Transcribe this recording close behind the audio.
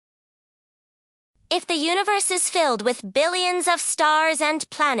If the universe is filled with billions of stars and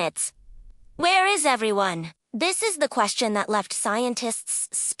planets, where is everyone? This is the question that left scientists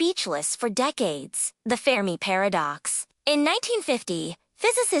speechless for decades. The Fermi Paradox. In 1950,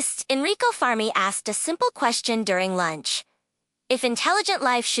 physicist Enrico Fermi asked a simple question during lunch. If intelligent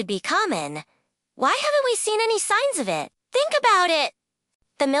life should be common, why haven't we seen any signs of it? Think about it!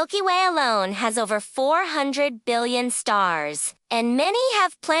 The Milky Way alone has over 400 billion stars, and many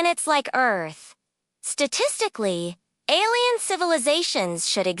have planets like Earth. Statistically, alien civilizations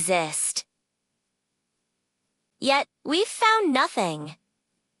should exist. Yet, we've found nothing.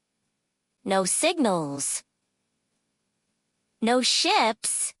 No signals. No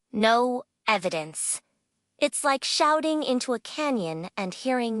ships. No evidence. It's like shouting into a canyon and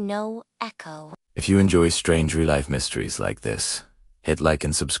hearing no echo. If you enjoy strange real-life mysteries like this, hit like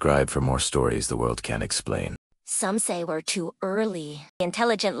and subscribe for more stories the world can't explain. Some say we're too early.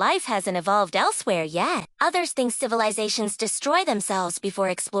 Intelligent life hasn't evolved elsewhere yet. Others think civilizations destroy themselves before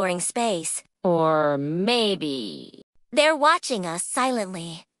exploring space. Or maybe they're watching us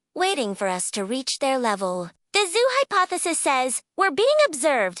silently, waiting for us to reach their level. The zoo hypothesis says we're being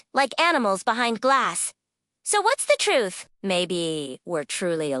observed like animals behind glass. So what's the truth? Maybe we're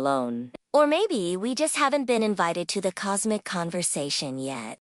truly alone. Or maybe we just haven't been invited to the cosmic conversation yet.